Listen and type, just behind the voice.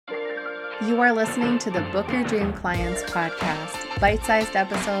You are listening to the Book Your Dream Clients podcast, bite-sized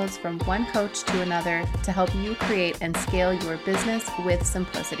episodes from one coach to another to help you create and scale your business with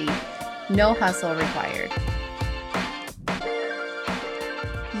simplicity. No hustle required.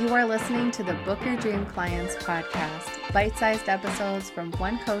 You are listening to the Book Your Dream Clients podcast, bite-sized episodes from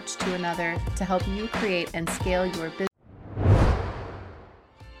one coach to another to help you create and scale your business.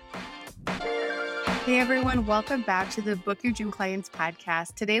 Hey everyone, welcome back to the Book Your Dream Clients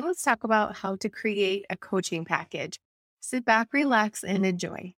podcast. Today, let's talk about how to create a coaching package. Sit back, relax, and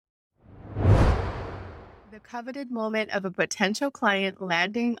enjoy. The coveted moment of a potential client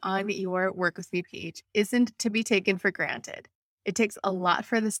landing on your Work With Me page isn't to be taken for granted. It takes a lot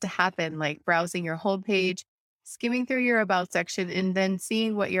for this to happen, like browsing your homepage, skimming through your About section, and then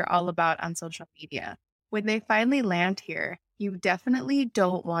seeing what you're all about on social media. When they finally land here, you definitely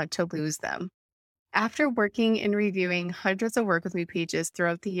don't want to lose them. After working and reviewing hundreds of Work With Me pages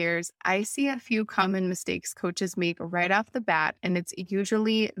throughout the years, I see a few common mistakes coaches make right off the bat, and it's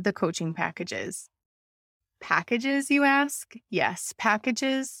usually the coaching packages. Packages, you ask? Yes,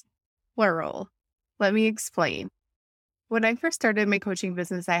 packages, plural. Let me explain. When I first started my coaching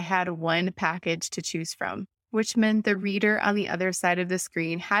business, I had one package to choose from, which meant the reader on the other side of the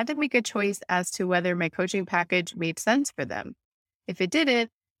screen had to make a choice as to whether my coaching package made sense for them. If it didn't,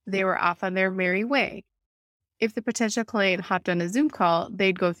 they were off on their merry way. If the potential client hopped on a Zoom call,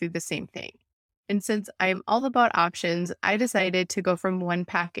 they'd go through the same thing. And since I'm all about options, I decided to go from one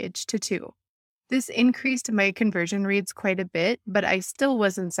package to two. This increased my conversion rates quite a bit, but I still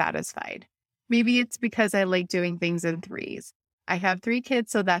wasn't satisfied. Maybe it's because I like doing things in threes. I have 3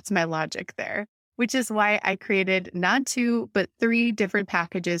 kids, so that's my logic there, which is why I created not 2, but 3 different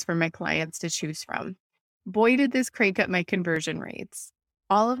packages for my clients to choose from. Boy, did this crank up my conversion rates.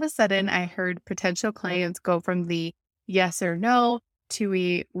 All of a sudden, I heard potential clients go from the yes or no to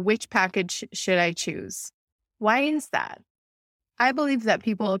a which package should I choose? Why is that? I believe that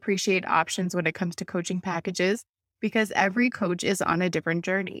people appreciate options when it comes to coaching packages because every coach is on a different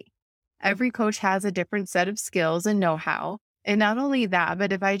journey. Every coach has a different set of skills and know-how. And not only that,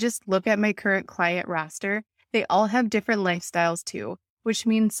 but if I just look at my current client roster, they all have different lifestyles too, which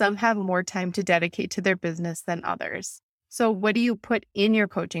means some have more time to dedicate to their business than others. So what do you put in your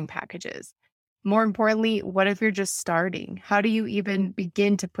coaching packages? More importantly, what if you're just starting? How do you even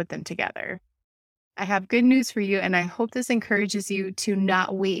begin to put them together? I have good news for you, and I hope this encourages you to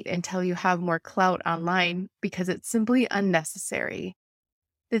not wait until you have more clout online because it's simply unnecessary.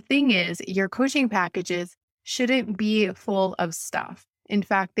 The thing is, your coaching packages shouldn't be full of stuff. In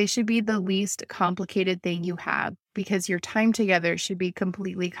fact, they should be the least complicated thing you have because your time together should be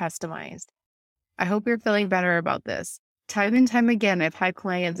completely customized. I hope you're feeling better about this. Time and time again, I've had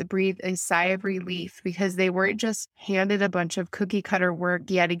clients breathe a sigh of relief because they weren't just handed a bunch of cookie cutter work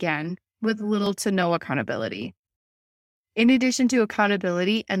yet again with little to no accountability. In addition to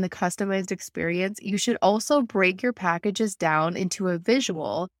accountability and the customized experience, you should also break your packages down into a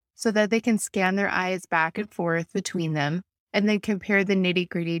visual so that they can scan their eyes back and forth between them and then compare the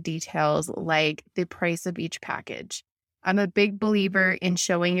nitty-gritty details like the price of each package. I'm a big believer in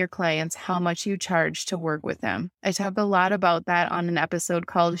showing your clients how much you charge to work with them. I talk a lot about that on an episode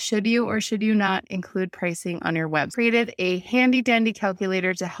called Should You or Should You Not Include Pricing on Your Web? Created a handy dandy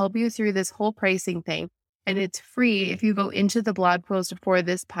calculator to help you through this whole pricing thing. And it's free if you go into the blog post for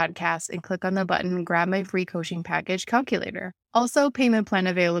this podcast and click on the button and grab my free coaching package calculator. Also, payment plan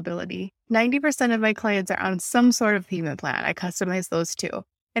availability. 90% of my clients are on some sort of payment plan. I customize those too.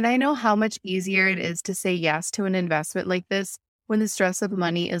 And I know how much easier it is to say yes to an investment like this when the stress of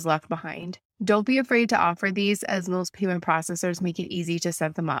money is left behind. Don't be afraid to offer these, as most payment processors make it easy to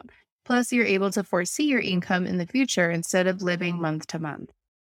set them up. Plus, you're able to foresee your income in the future instead of living month to month.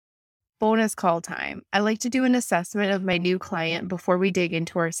 Bonus call time. I like to do an assessment of my new client before we dig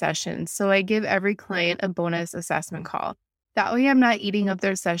into our sessions, so I give every client a bonus assessment call. That way I'm not eating up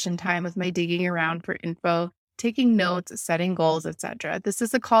their session time with my digging around for info, taking notes, setting goals, etc. This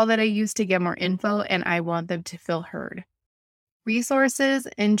is a call that I use to get more info, and I want them to feel heard. Resources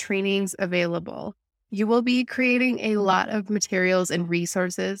and trainings available. You will be creating a lot of materials and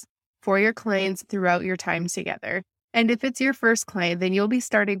resources for your clients throughout your time together. And if it's your first client, then you'll be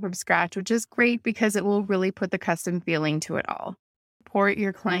starting from scratch, which is great because it will really put the custom feeling to it all. Support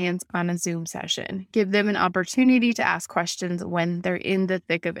your clients on a Zoom session. Give them an opportunity to ask questions when they're in the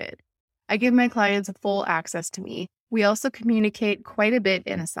thick of it. I give my clients full access to me. We also communicate quite a bit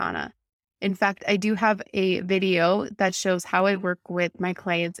in Asana. In fact, I do have a video that shows how I work with my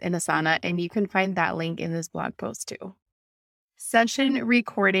clients in Asana, and you can find that link in this blog post too. Session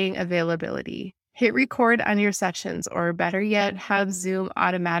recording availability. Hit record on your sessions, or better yet, have Zoom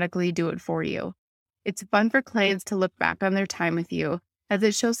automatically do it for you. It's fun for clients to look back on their time with you, as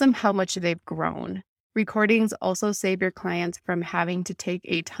it shows them how much they've grown. Recordings also save your clients from having to take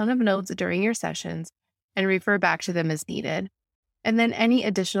a ton of notes during your sessions and refer back to them as needed. And then any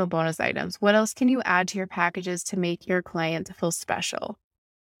additional bonus items. What else can you add to your packages to make your clients feel special?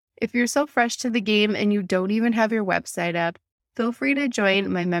 If you're so fresh to the game and you don't even have your website up, feel free to join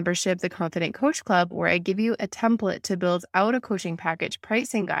my membership, the Confident Coach Club, where I give you a template to build out a coaching package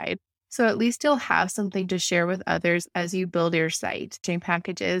pricing guide. So at least you'll have something to share with others as you build your site. Coaching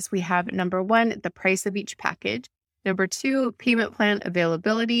packages, we have number 1, the price of each package. Number 2, payment plan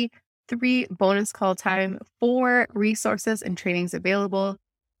availability. 3, bonus call time. 4, resources and trainings available.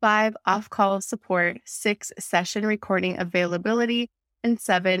 5, off-call support. 6, session recording availability. And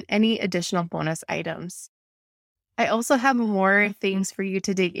 7, any additional bonus items. I also have more things for you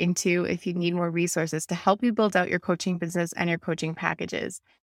to dig into if you need more resources to help you build out your coaching business and your coaching packages.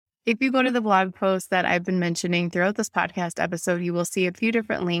 If you go to the blog post that I've been mentioning throughout this podcast episode, you will see a few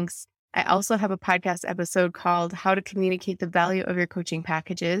different links. I also have a podcast episode called How to Communicate the Value of Your Coaching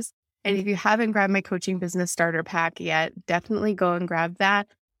Packages. And if you haven't grabbed my coaching business starter pack yet, definitely go and grab that.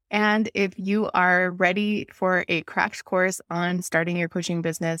 And if you are ready for a crash course on starting your coaching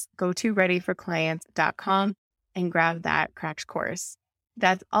business, go to readyforclients.com and grab that crash course.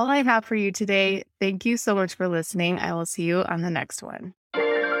 That's all I have for you today. Thank you so much for listening. I will see you on the next one.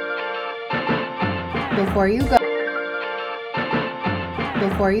 Before you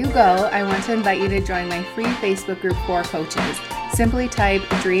go, I want to invite you to join my free Facebook group for coaches. Simply type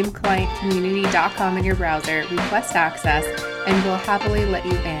dreamclientcommunity.com in your browser, request access, and we'll happily let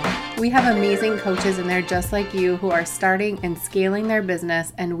you in. We have amazing coaches in there just like you who are starting and scaling their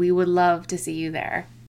business, and we would love to see you there.